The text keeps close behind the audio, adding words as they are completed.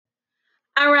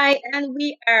All right, and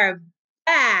we are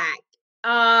back.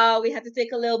 We had to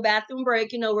take a little bathroom break.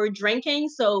 We're drinking,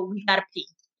 so we gotta pee.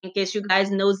 In case you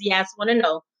guys nosy ass want to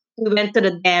know, we went to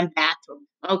the damn bathroom.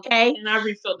 Okay. And I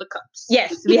refilled the cups.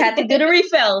 Yes, we had to do the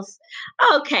refills.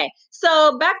 Okay,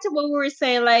 so back to what we were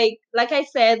saying. Like I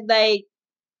said, like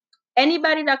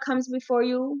anybody that comes before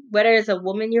you, whether it's a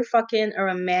woman you're fucking or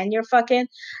a man you're fucking,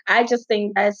 I just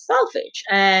think that's selfish.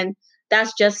 And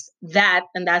that's just that,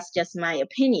 and that's just my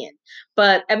opinion.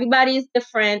 But everybody is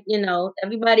different,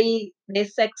 everybody, their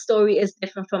sex story is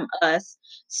different from us.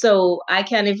 So I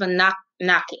can't even knock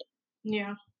it.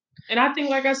 Yeah. And I think,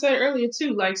 like I said earlier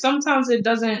too, like sometimes it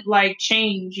doesn't like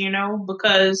change,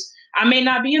 because I may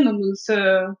not be in the mood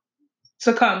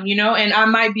to come, and I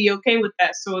might be okay with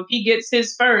that. So if he gets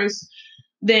his first,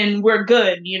 then we're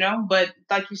good, But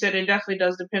like you said, it definitely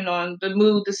does depend on the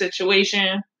mood, the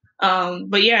situation.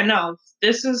 But yeah, no,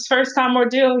 this is first time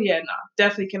ordeal. Yeah, no,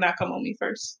 definitely cannot come on me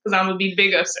first because I'm gonna be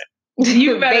big upset.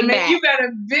 You better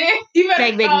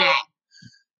Big Mac.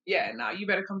 Yeah, no, you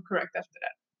better come correct after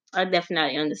that. I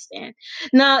definitely understand.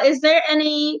 Now, is there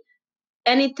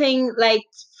anything like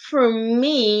for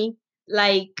me,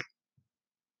 like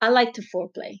I like to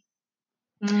foreplay.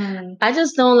 I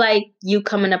just don't like you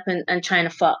coming up and trying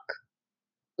to fuck.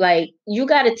 Like you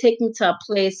got to take me to a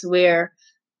place where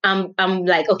I'm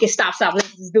like, okay, stop,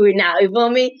 let's just do it now. You feel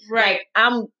me? Right.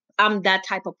 Like I'm that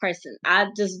type of person. I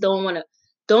just don't want to.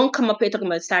 Don't come up here talking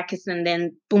about start kissing and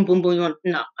then boom, boom, boom.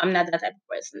 No, I'm not that type of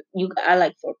person. I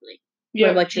like foreplay.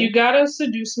 Yeah, you gotta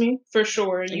seduce me for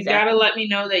sure. You gotta let me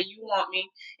know that you want me.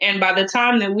 And by the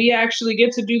time that we actually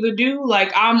get to do the do,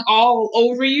 like I'm all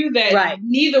over you that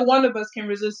neither one of us can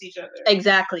resist each other.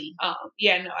 Exactly.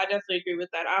 Yeah, no, I definitely agree with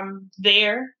that. I'm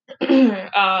there.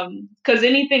 Because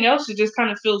anything else, it just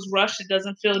kind of feels rushed. It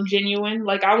doesn't feel genuine.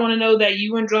 Like I want to know that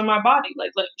you enjoy my body.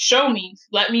 Like show me,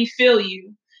 let me feel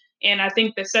you. And I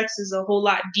think that sex is a whole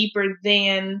lot deeper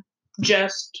than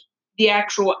just the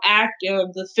actual act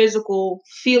of the physical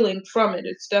feeling from it.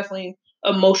 It's definitely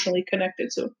emotionally connected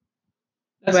to.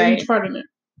 That's a huge part of it.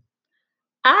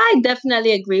 I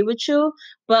definitely agree with you,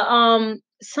 but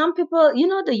some people,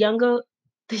 the younger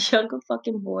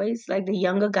fucking boys, like the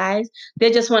younger guys,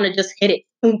 they just want to just hit it,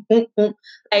 boom, boom, boom.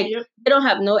 Like they don't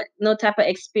have no type of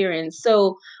experience.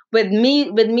 So with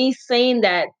me saying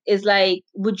that is like,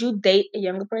 would you date a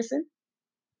younger person?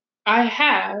 I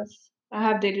have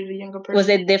dated a younger person. Was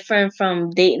it different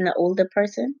from dating an older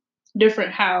person?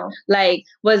 Different how? Like,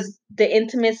 was the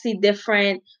intimacy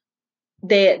different?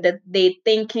 They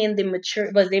thinking they mature,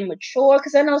 was they mature?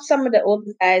 Because I know some of the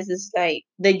older guys is like,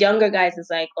 the younger guys is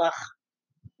like, ugh.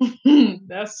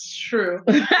 That's true.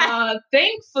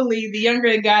 Thankfully, the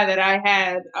younger guy that I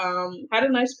had a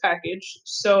nice package,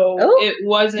 so it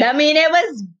wasn't. I mean, it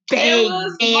was big. It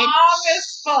was bomb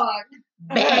as fuck.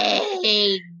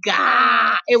 Big.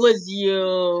 It was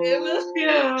huge. It was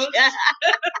huge. I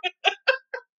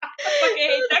fucking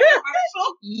hate that commercial.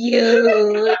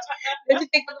 Huge. What you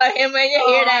think about him when you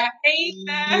hear that? I hate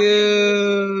that.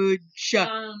 Huge.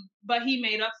 But he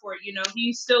made up for it.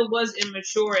 He still was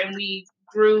immature, and we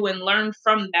grew and learned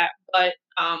from that. But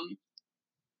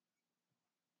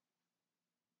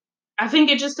I think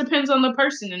it just depends on the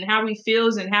person and how he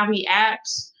feels and how he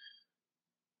acts.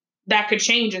 That could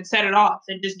change and set it off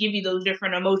and just give you those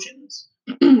different emotions.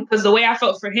 Because the way I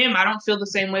felt for him, I don't feel the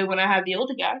same way when I have the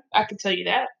older guy. I can tell you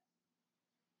that.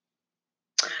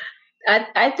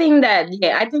 I think that,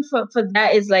 I think for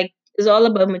that is all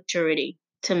about maturity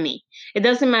to me. It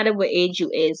doesn't matter what age you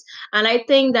is. And I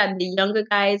think that the younger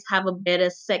guys have a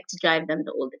better sex drive than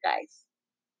the older guys.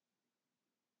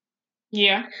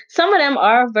 Yeah. Some of them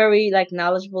are very like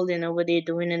knowledgeable, they know what they're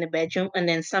doing in the bedroom, and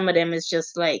then some of them is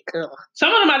just like, ugh.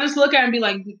 Some of them I just look at and be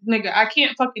like, nigga, I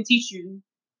can't fucking teach you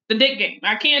the dick game.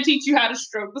 I can't teach you how to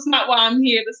stroke. That's not why I'm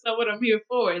here. That's not what I'm here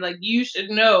for. Like, you should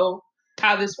know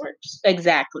how this works.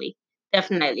 Exactly.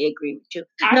 Definitely agree with you.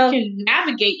 I can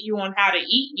navigate you on how to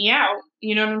eat me out.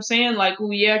 You know what I'm saying? Like,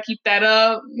 oh yeah, keep that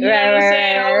up. You know what I'm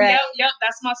saying? Oh, yep,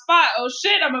 that's my spot. Oh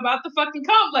shit, I'm about to fucking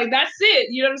come. Like, that's it.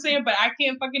 You know what I'm saying? But I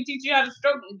can't fucking teach you how to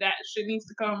stroke. That shit needs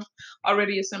to come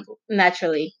already as simple.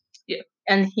 Naturally. Yeah.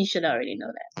 And he should already know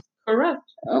that. Correct.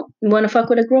 Oh, you want to fuck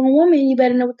with a grown woman, you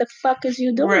better know what the fuck is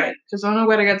you doing. Right. Because I don't know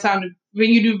whether I got time to,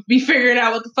 when you do, be figuring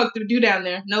out what the fuck to do down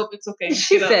there. Nope, it's okay.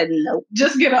 She said nope.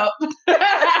 Just get up. Just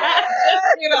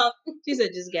get up. She said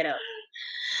just get up.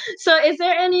 So is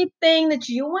there anything that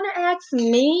you want to ask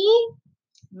me?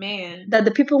 Man. That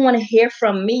the people want to hear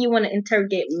from me? You want to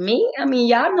interrogate me? I mean,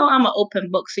 y'all know I'm an open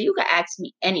book, so you can ask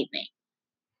me anything.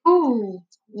 Ooh.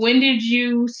 When did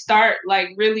you start, like,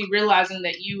 really realizing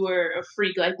that you were a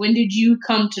freak? Like, when did you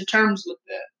come to terms with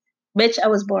that? Bitch, I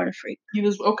was born a freak. You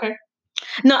was okay.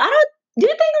 No, I don't. Do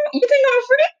you think I'm a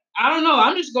freak? I don't know.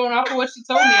 I'm just going off of what she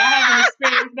told me. I haven't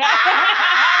experienced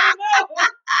that. I don't know.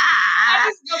 I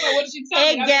just go by what she told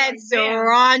me. It gets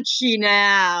raunchy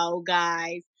now,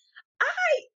 guys.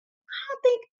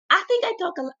 I think I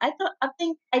talk a lot. I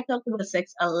think I talk about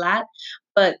sex a lot,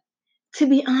 but to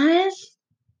be honest,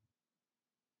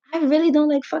 I really don't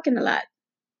like fucking a lot.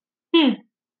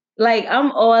 Like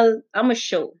I'm a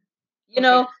show. You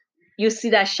know, you see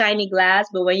that shiny glass,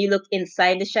 but when you look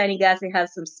inside the shiny glass, it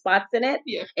has some spots in it.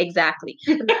 Yeah. Exactly.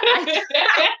 That's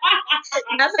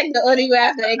like the only way I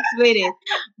have to explain it.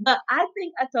 But I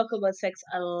think I talk about sex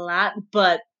a lot,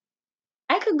 but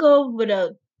I could go with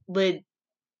a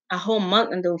whole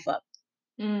month and don't fuck.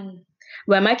 When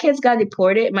my kids got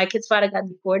deported, my kid's father got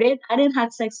deported, I didn't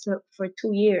have sex for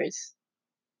 2 years.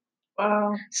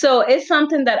 Wow. So it's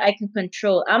something that I can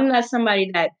control. I'm not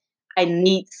somebody that I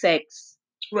need sex.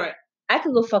 Right. I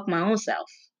could go fuck my own self.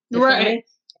 Right.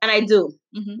 And I do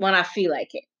when I feel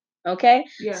like it. Okay?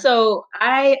 Yeah. So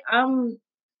for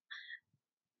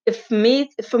me,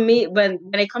 when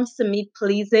it comes to me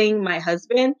pleasing my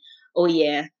husband, oh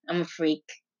yeah, I'm a freak.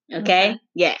 Okay?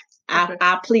 Yeah.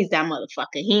 I please that motherfucker.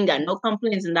 He ain't got no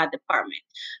complaints in that department.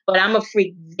 But I'm a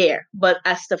freak there. But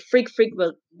as the freak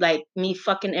with like me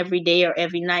fucking every day or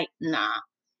every night, nah.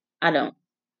 I don't.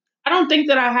 I don't think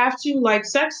that I have to. Like,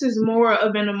 sex is more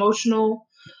of an emotional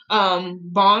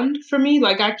bond for me.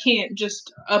 Like, I can't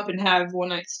just up and have one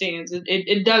night stands.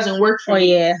 It doesn't work for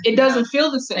me. Yeah. It doesn't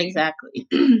feel the same. Exactly.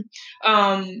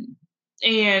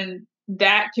 And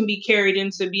that can be carried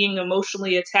into being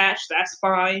emotionally attached. That's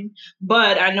fine.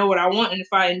 But I know what I want. And if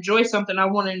I enjoy something, I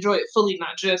want to enjoy it fully,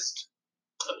 not just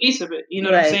a piece of it. You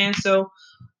know what I'm saying? So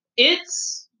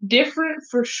it's different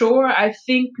for sure. I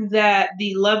think that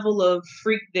the level of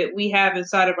freak that we have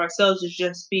inside of ourselves is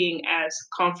just being as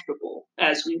comfortable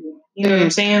as we want. You know what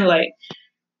I'm saying? Like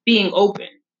being open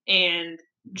and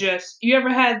just, you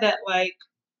ever had that, like,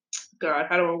 God,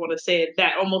 how do I want to say it?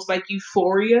 That almost like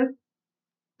euphoria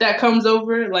that comes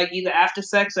over, like either after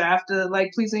sex or after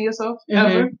like pleasing yourself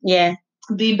ever. Yeah.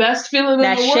 The best feeling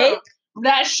in the world.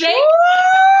 That shake.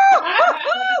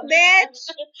 Bitch.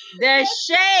 The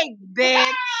shake,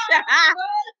 bitch.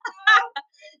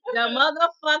 The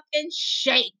motherfucking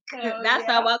shake. That's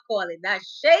how I call it. That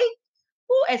shake.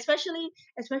 Ooh, especially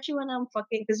when I'm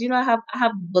fucking, because you know I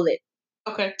have bullet.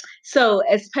 Okay. So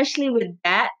especially with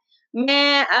that,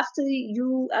 man, after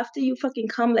you fucking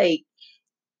come, like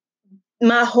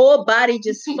my whole body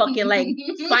just fucking like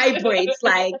vibrates,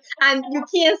 like, and you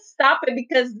can't stop it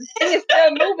because the thing is still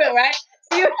moving, right?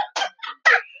 So you're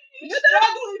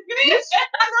struggling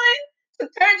to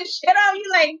turn the shit on. You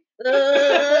like,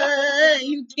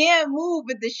 you can't move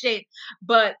with the shake,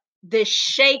 but the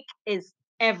shake is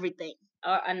everything.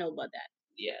 I know about that.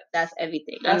 Yeah, that's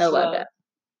everything. I know about that.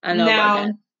 I know about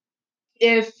that.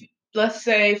 If, let's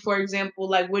say, for example,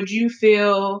 like, would you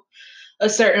feel a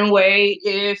certain way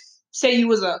if, say, you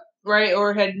was up, right?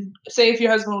 Or say if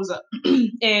your husband was up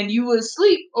and you was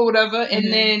asleep or whatever,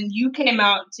 and then you came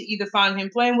out to either find him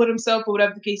playing with himself or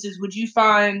whatever the case is, would you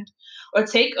find or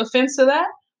take offense to that?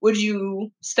 Would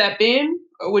you step in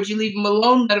or would you leave him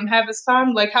alone, let him have his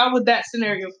time? Like, how would that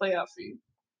scenario play out for you?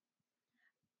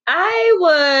 I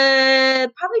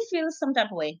would probably feel some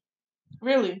type of way.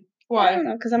 Really? Why? I don't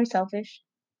know, because I'm selfish.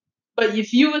 But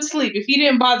if you would sleep, if he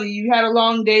didn't bother you, you had a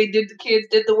long day, did the kids,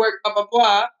 did the work, blah, blah,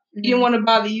 blah, he didn't want to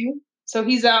bother you. So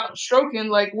he's out stroking.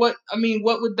 Like, what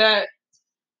would that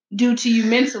do to you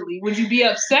mentally? Would you be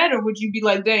upset or would you be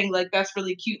like, dang, like, that's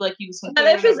really cute, like he was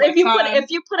complaining? If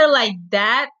you put it like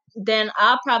that, then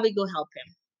I'll probably go help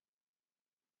him.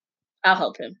 I'll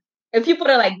help him. If you put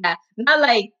it like that. Not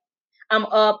like I'm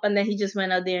up and then he just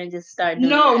went out there and just started doing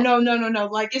No.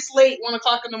 Like, it's late,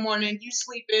 1:00 in the morning, you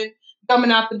sleeping,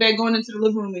 coming out the bed, going into the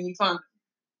living room, and you find him.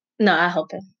 No, I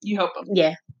help him. You help him?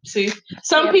 Yeah. See?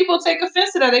 Some people take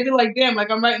offense to that. They be like, damn,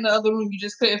 like, I'm right in the other room, you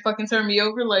just couldn't fucking turn me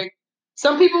over. Like,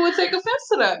 some people would take offense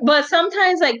to that. But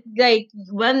sometimes, like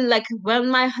when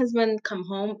my husband come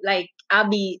home, like, I'll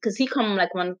be, because he come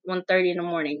like 1:30 in the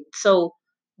morning. So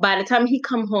by the time he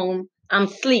come home, I'm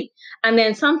asleep. And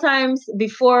then sometimes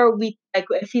before we, like,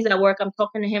 if he's at work, I'm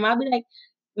talking to him. I'll be like,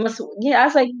 I was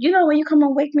like, when you come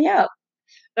home, wake me up.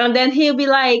 And then he'll be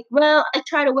like, well, I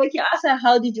try to wake you up. I said,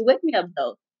 how did you wake me up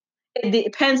though? It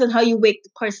depends on how you wake the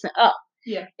person up.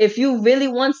 Yeah. If you really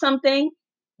want something,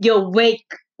 you'll wake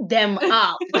them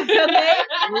up. Okay?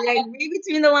 Like, read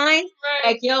between the lines.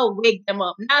 Right. Like, wake them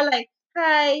up. Not like,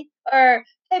 hi, or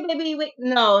hey baby, wake.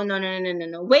 No.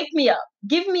 Wake me up.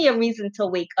 Give me a reason to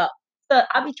wake up. So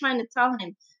I'll be trying to tell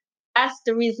him, That's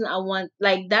the reason I want.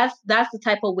 Like that's the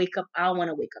type of wake up I want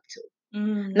to wake up to.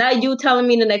 Not you telling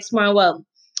me the next morning, well,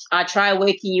 I try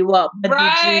waking you up, but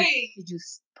did you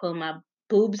pull my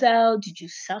boobs out? Did you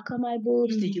suck on my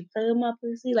boobs? Did you pull my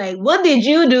pussy? Like, what did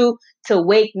you do to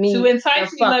wake me? To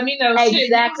entice me, let me know.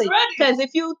 Exactly. Because if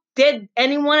you did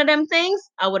any one of them things,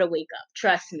 I would have wake up.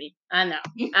 Trust me. I know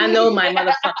my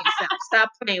motherfucking self. Stop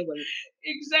playing with me.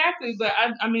 Exactly. But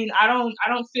I mean, I don't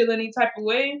feel any type of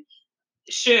way.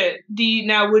 Shit.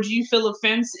 Now, would you feel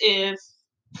offense if,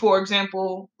 for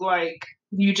example, like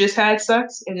you just had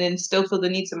sex and then still feel the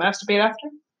need to masturbate after?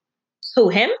 Who,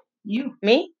 him? You.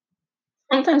 Me?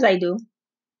 Sometimes I do.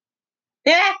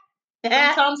 Yeah.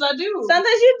 Sometimes I do. Sometimes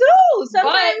you do.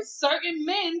 Sometimes. But certain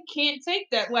men can't take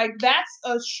that. Like, that's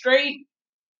a straight.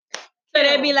 So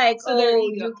they'd be like, oh,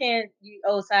 you can't.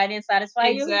 So I didn't satisfy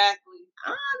you? Exactly. I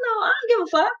don't know. I don't give a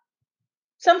fuck.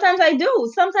 Sometimes I do.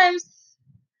 Sometimes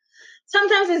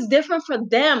it's different for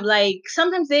them. Like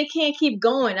sometimes they can't keep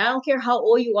going. I don't care how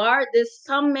old you are. There's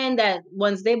some men that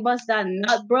once they bust that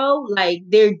nut, bro, like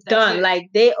they're done. It.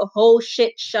 Like they whole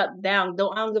shit shut down. I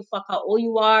don't give a fuck how old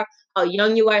you are, how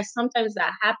young you are. Sometimes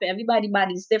that happen. Everybody's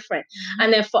body's different. Mm-hmm.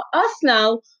 And then for us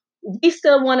now, we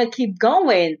still want to keep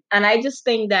going. And I just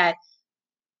think that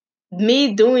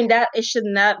me doing that, it should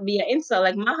not be an insult.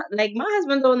 Like my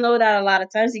husband don't know that a lot of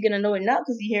times. He's gonna know it now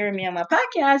because he's hearing me on my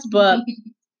podcast, but.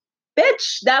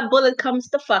 Bitch, that bullet comes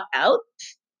the fuck out.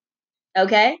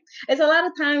 Okay? It's a lot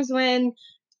of times when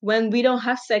we don't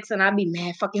have sex and I be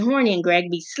mad fucking horny and Greg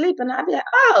be sleeping, I'll be like,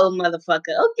 oh,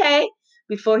 motherfucker, okay.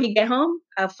 Before he get home,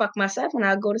 I'll fuck myself and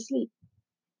I'll go to sleep.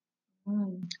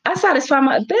 I satisfy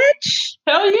my bitch.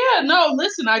 Hell yeah. No,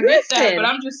 listen, I get that. But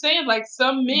I'm just saying, like,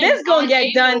 some men. This gonna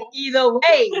get done either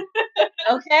way.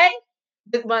 Okay?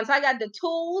 Once I got the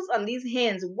tools on these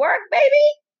hands work, baby,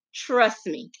 trust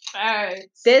me.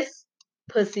 This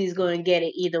pussy's gonna get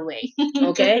it either way.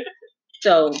 Okay?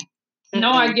 So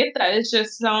no, I get that. It's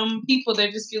just some people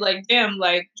that just feel like, damn,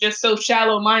 like just so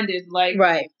shallow minded, like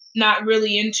not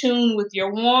really in tune with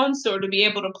your wants or to be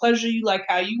able to pleasure you like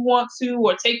how you want to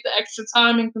or take the extra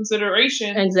time in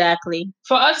consideration. Exactly.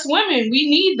 For us women, we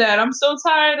need that. I'm so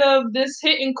tired of this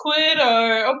hit and quit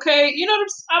or okay, you know,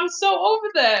 I'm so over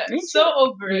that. So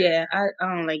over it. Yeah, I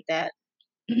don't like that.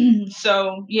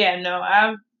 So yeah, no,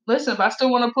 listen, if I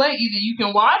still want to play, either you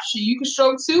can watch, you can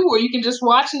stroke too, or you can just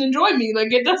watch and enjoy me.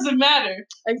 Like it doesn't matter.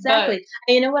 Exactly.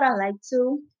 And you know what I like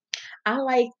too? I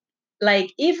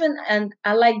like even, and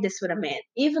I like this with a man.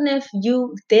 Even if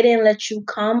they didn't let you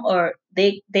come or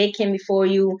they came before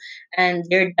you and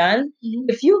they're done. Mm-hmm.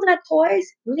 If you got toys,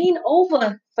 lean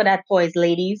over for that toys,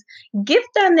 ladies. Give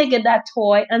that nigga that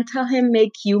toy and tell him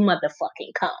make you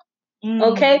motherfucking come.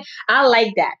 Okay? I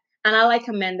like that. And I like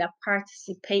a man that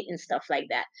participate in stuff like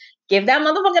that. Give that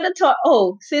motherfucker the toy.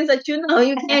 Oh, since that you know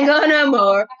you can't go no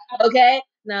more. Okay?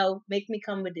 Now make me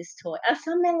come with this toy. And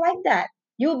some men like that.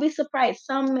 You'll be surprised.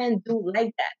 Some men do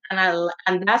like that.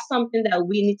 And that's something that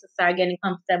we need to start getting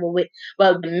comfortable with.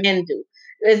 Well, the men do.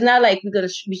 It's not like we're going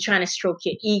to be trying to stroke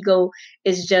your ego.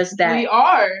 It's just that. We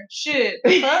are. Shit.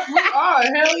 We are.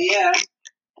 Hell yeah.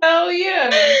 Hell yeah.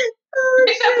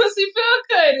 Make that pussy feel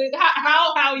good.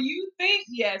 How you think?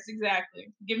 Yes,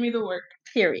 exactly. Give me the work.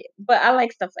 Period. But I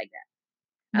like stuff like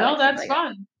that. No, that's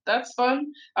fun. That's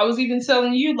fun. I was even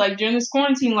telling you, like during this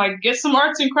quarantine, like get some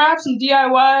arts and crafts, some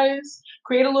DIYs,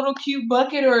 create a little cute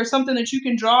bucket or something that you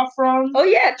can draw from. Oh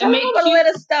yeah, and make a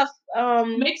little stuff.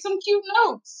 Make some cute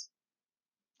notes.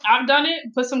 I've done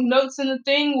it. Put some notes in the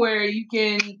thing where you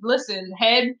can listen.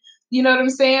 Head, you know what I'm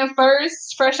saying?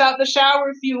 First, fresh out the shower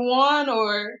if you want,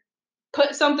 or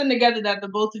put something together that the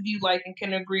both of you like and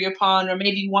can agree upon, or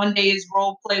maybe one day is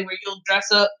role play where you'll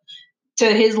dress up to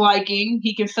his liking.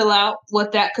 He can fill out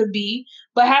what that could be,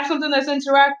 but have something that's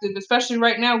interactive. Especially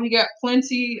right now, we got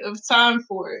plenty of time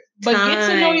for it. But get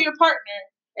to know your partner.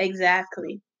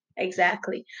 Exactly.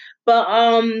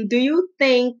 But do you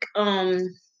think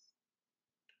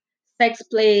sex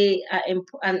play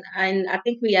and I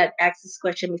think we had asked this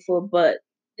question before, but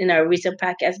in our recent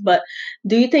podcast, but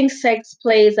do you think sex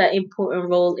plays an important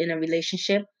role in a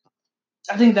relationship?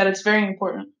 I think that it's very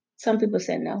important. Some people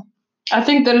say no. I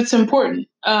think that it's important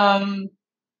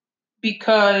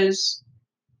because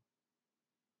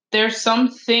there's some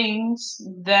things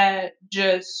that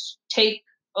just take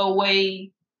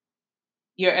away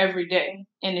your everyday.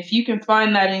 And if you can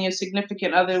find that in your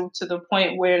significant other to the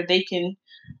point where they can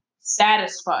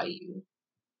satisfy you,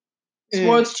 this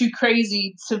world's too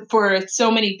crazy for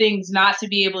so many things not to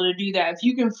be able to do that. If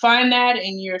you can find that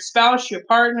in your spouse, your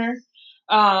partner,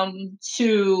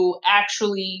 to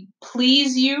actually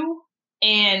please you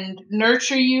and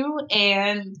nurture you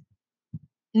and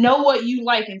know what you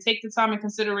like and take the time and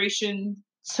consideration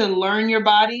to learn your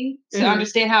body, to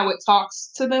understand how it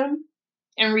talks to them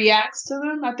and reacts to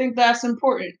them. I think that's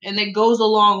important, and it goes a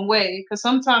long way because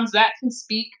sometimes that can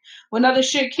speak when other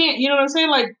shit can't. You know what I'm saying?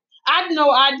 Like I know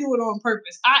I do it on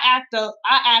purpose. I act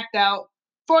out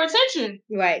for attention.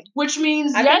 Right. Which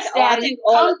means, yes, daddy,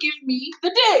 come give me the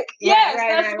dick. Yes,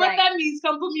 that's what that means.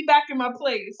 Come put me back in my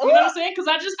place. You know what I'm saying? Because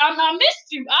I missed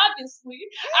you, obviously.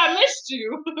 I missed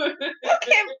you.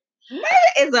 Okay.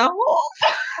 Maya is a whole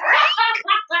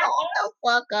hold the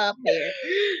fuck up here.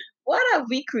 What have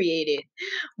we created?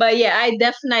 But yeah, I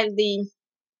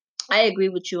agree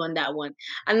with you on that one.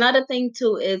 Another thing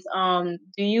too is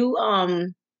do you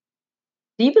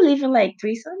believe in like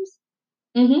threesomes?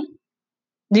 Mm-hmm.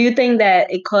 Do you think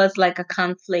that it caused like a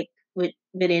conflict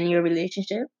within your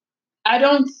relationship? I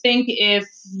don't think if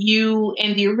you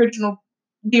and the original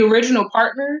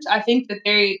partners, I think that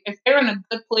if they're in a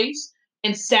good place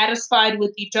and satisfied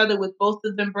with each other, with both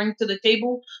of them bring to the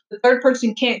table, the third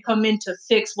person can't come in to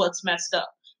fix what's messed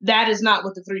up. That is not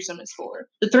what the threesome is for.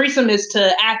 The threesome is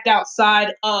to act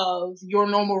outside of your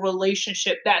normal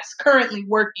relationship that's currently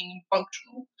working and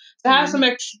functional. To have some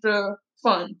extra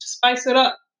fun, to spice it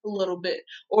up a little bit,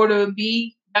 or to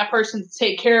be that person to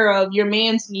take care of your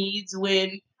man's needs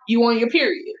when you on your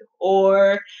period,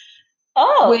 or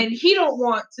when he don't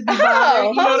want to be bothered.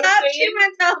 You know what I'm saying? She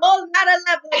went to a whole nother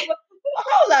level. Like,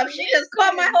 hold up, she just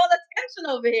caught my whole attention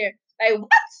over here. Like what?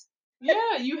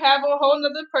 Yeah, you have a whole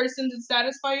nother person to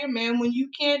satisfy your man when you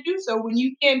can't do so, when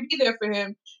you can't be there for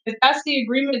him. If that's the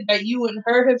agreement that you and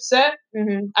her have set,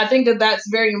 I think that that's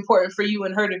very important for you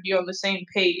and her to be on the same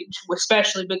page,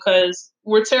 especially because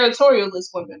we're territorial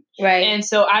as women. Right. And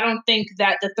so I don't think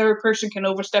that the third person can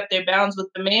overstep their bounds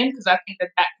with the man, because I think that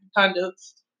can kind of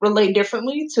relate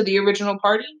differently to the original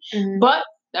party. But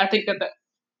I think that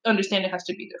understanding has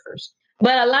to be there first.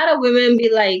 But a lot of women be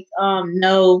like,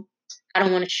 no, I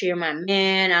don't want to share my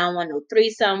man. I don't want no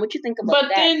threesome. What you think about that?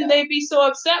 But then they be so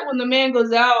upset when the man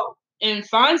goes out and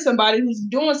finds somebody who's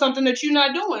doing something that you're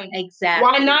not doing. Exactly.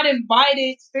 Why not invite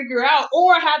it, figure out,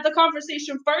 or have the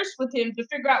conversation first with him to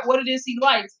figure out what it is he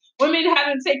likes? Women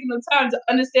haven't taken the time to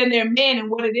understand their man and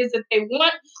what it is that they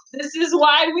want. This is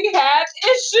why we have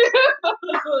issues.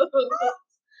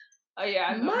 Oh yeah,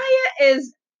 I know. Maya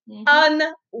is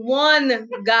unwon,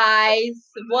 guys.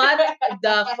 What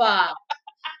the fuck?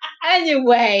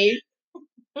 Anyway.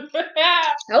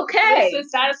 Okay. Listen,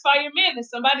 satisfy your man. There's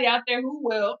somebody out there who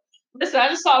will. Listen, I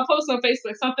just saw a post on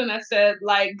Facebook, something that said,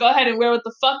 like, go ahead and wear what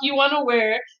the fuck you want to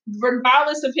wear,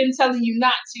 regardless of him telling you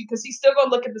not to, because he's still gonna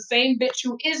look at the same bitch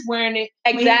who is wearing it.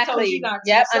 Exactly. When he told you not to.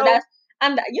 Yep. So,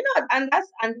 and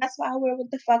that's why I wear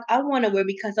what the fuck I want to wear,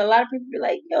 because a lot of people be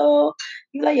like, yo,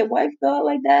 you let your wife go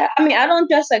like that. I mean, I don't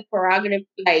just like prerogative,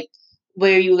 like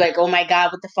where you like, oh my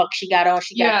god, what the fuck she got on?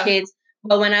 She got kids.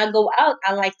 But when I go out,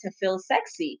 I like to feel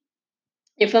sexy.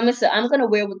 If I'm gonna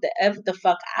wear what the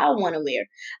fuck I want to wear.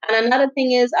 And another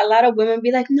thing is, a lot of women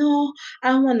be like, no, I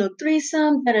don't want no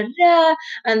threesome, da da da.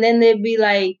 And then they'll be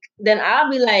like, then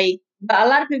I'll be like, but a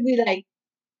lot of people be like,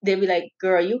 they'll be like,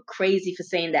 girl, you crazy for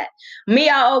saying that. Me,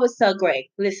 I always tell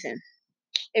Greg, listen,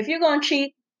 if you're gonna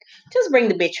cheat, just bring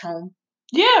the bitch home.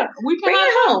 Yeah, we can bring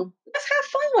her home. Let's have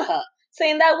fun with her.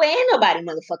 Saying that way, ain't nobody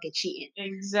motherfucking cheating.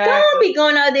 Exactly. Don't be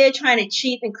going out there trying to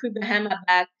cheat and creep behind my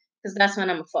back, because that's when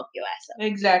I'm gonna fuck your ass up.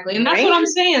 Exactly. And that's what I'm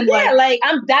saying. Yeah, like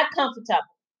I'm that comfortable.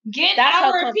 Get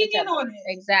our opinion on it.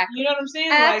 Exactly. You know what I'm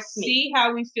saying? Ask like, me. See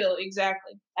how we feel.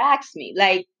 Exactly. Ask me.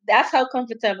 Like, that's how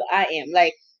comfortable I am.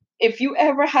 Like, if you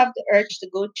ever have the urge to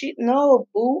go cheat, no,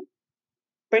 boo.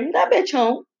 Bring that bitch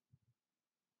home.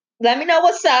 Let me know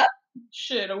what's up.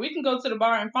 Shit, or we can go to the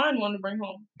bar and find one to bring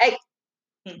home.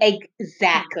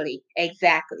 Exactly.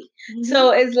 So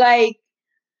it's like,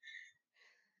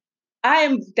 I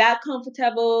am that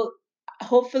comfortable.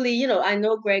 Hopefully, I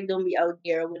know Greg don't be out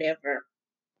there or whatever.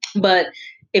 But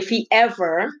if he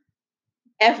ever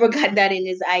got that in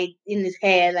his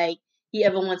head, like he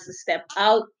ever wants to step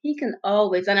out, he can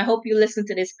always, and I hope you listen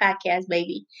to this podcast,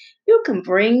 baby. You can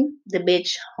bring the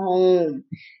bitch home.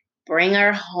 Bring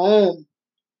her home.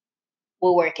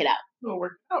 We'll work it out.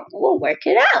 We'll work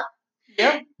it out.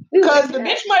 Yeah. Because the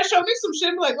bitch might show me some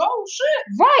shit like, oh shit.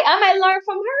 Right. I might learn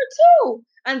from her too.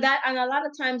 And a lot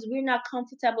of times we're not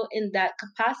comfortable in that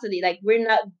capacity. Like, we're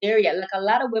not there yet. Like, a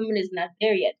lot of women is not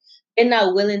there yet. They're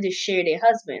not willing to share their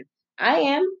husband. I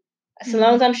am. As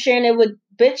long as I'm sharing it with,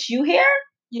 bitch, you here?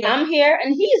 Yeah. I'm here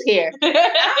and he's here.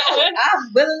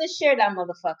 I'm willing to share that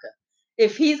motherfucker.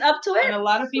 If he's up to it. And a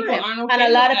lot of people aren't okay and a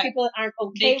lot of people aren't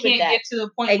okay with that. They can't get to the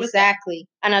point exactly.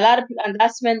 And a lot of people, and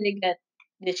that's when they get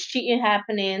this cheating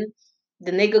happening.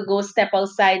 The nigga go step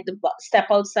outside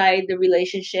the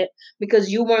relationship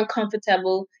because you weren't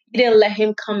comfortable. You didn't let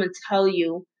him come and tell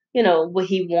you, what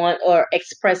he want or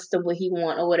express the what he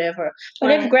want or whatever.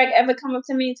 But if Greg ever come up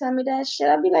to me and tell me that shit,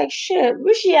 I'd be like, shit,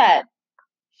 where she at?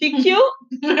 She cute?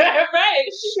 Right.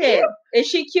 Shit. Is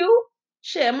she cute?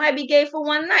 Shit, it might be gay for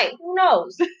one night. Who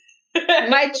knows?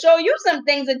 Might show you some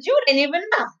things that you didn't even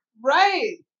know.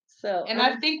 Right. So, and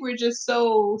I think we're just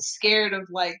so scared of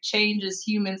like change as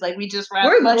humans. Like we just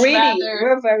we're much greedy. rather.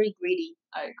 We're very greedy.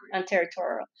 I agree. And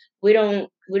territorial. We don't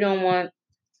want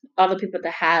other people to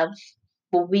have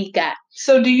what we got.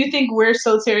 So do you think we're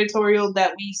so territorial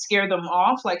that we scare them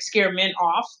off, like scare men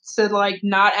off to like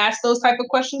not ask those type of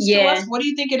questions to us? What do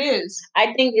you think it is?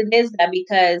 I think it is that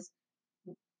because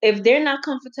if they're not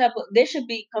comfortable, they should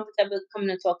be comfortable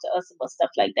coming and talk to us about stuff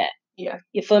like that. Yeah.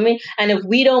 You feel me? And if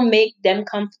we don't make them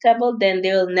comfortable, then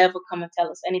they'll never come and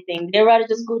tell us anything. They'd rather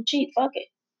just go cheat. Fuck it.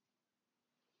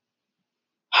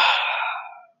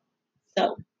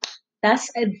 So that's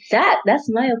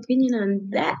my opinion on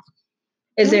that.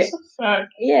 Is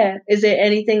there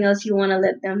anything else you want to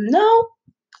let them know?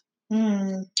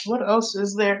 What else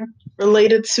is there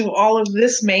related to all of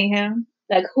this mayhem?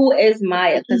 Like, who is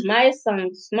Maya? Because Maya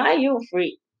sounds, Maya, you're a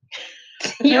freak.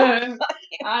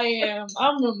 I am.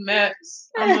 I'm a mess.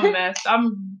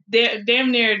 I'm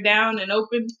damn near down and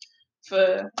open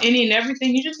for any and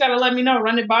everything. You just gotta let me know.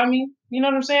 Run it by me. You know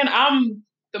what I'm saying? I'm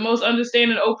the most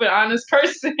understanding, open, honest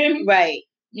person. Right.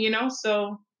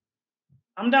 So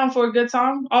I'm down for a good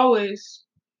time. Always.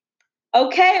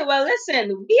 Okay, well,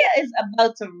 listen, we is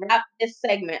about to wrap this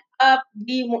segment up.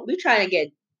 We trying to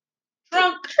get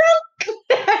drunk.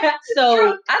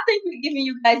 So I think we're giving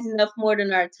you guys enough more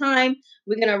than our time.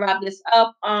 We're gonna wrap this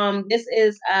up. This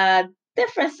is a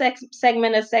different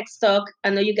segment of Sex Talk. I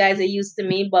know you guys are used to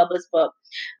me, Bubbles, but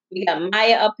we got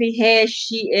Maya up in here.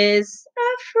 She is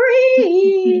a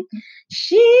freak.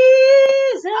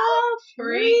 She's a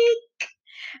freak.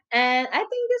 And I think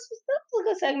this was a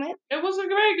good segment. It was a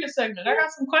very good segment. I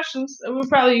got some questions and we'll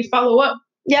probably follow up.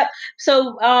 Yep.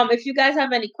 So if you guys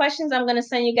have any questions, I'm going to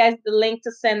send you guys the link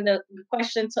to send the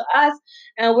question to us.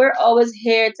 And we're always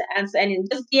here to answer any.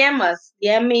 Just DM us.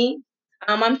 DM me.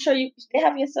 I'm sure they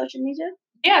have your social media.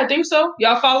 Yeah, I think so.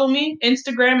 Y'all follow me.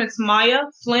 Instagram, it's Maya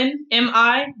Flynn, MIAAHFLYNN.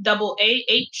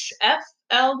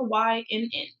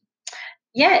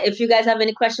 Yeah, if you guys have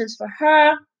any questions for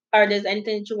her or there's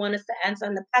anything that you want us to answer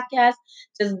on the podcast,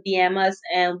 just DM us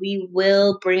and we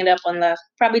will bring it up on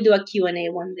probably do a Q&A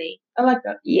one day. I like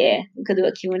that. Yeah, we could do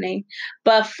a Q&A.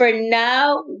 But for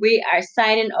now, we are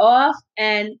signing off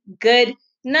and good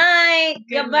night.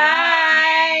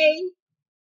 Goodbye.